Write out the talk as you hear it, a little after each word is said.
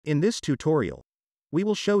In this tutorial, we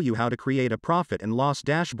will show you how to create a profit and loss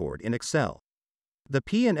dashboard in Excel. The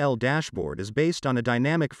P&L dashboard is based on a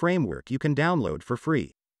dynamic framework you can download for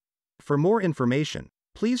free. For more information,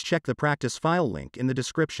 please check the practice file link in the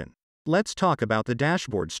description. Let's talk about the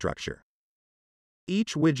dashboard structure.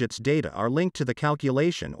 Each widget's data are linked to the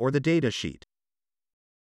calculation or the data sheet.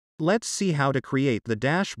 Let's see how to create the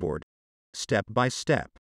dashboard, step by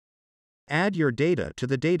step. Add your data to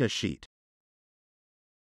the data sheet.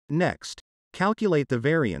 Next, calculate the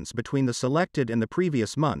variance between the selected and the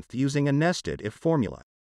previous month using a nested if formula.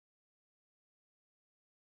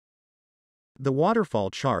 The waterfall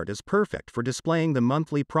chart is perfect for displaying the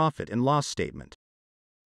monthly profit and loss statement.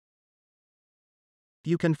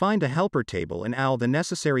 You can find a helper table and all the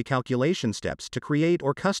necessary calculation steps to create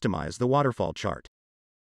or customize the waterfall chart.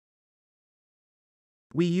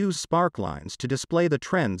 We use sparklines to display the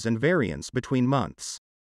trends and variance between months.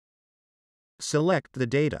 Select the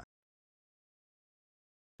data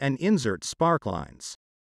and insert sparklines.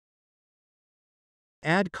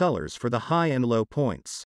 Add colors for the high and low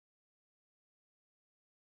points.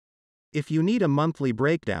 If you need a monthly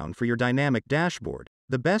breakdown for your dynamic dashboard,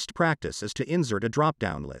 the best practice is to insert a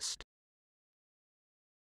drop-down list.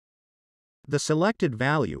 The selected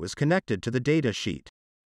value is connected to the data sheet.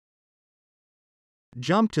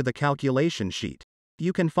 Jump to the calculation sheet.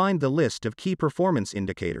 You can find the list of key performance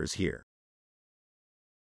indicators here.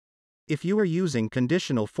 If you are using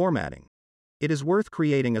conditional formatting, it is worth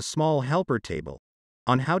creating a small helper table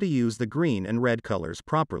on how to use the green and red colors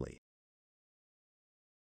properly.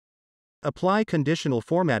 Apply conditional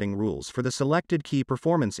formatting rules for the selected key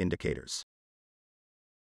performance indicators.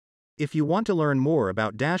 If you want to learn more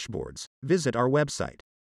about dashboards, visit our website.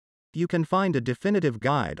 You can find a definitive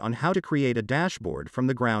guide on how to create a dashboard from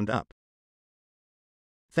the ground up.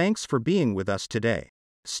 Thanks for being with us today.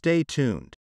 Stay tuned.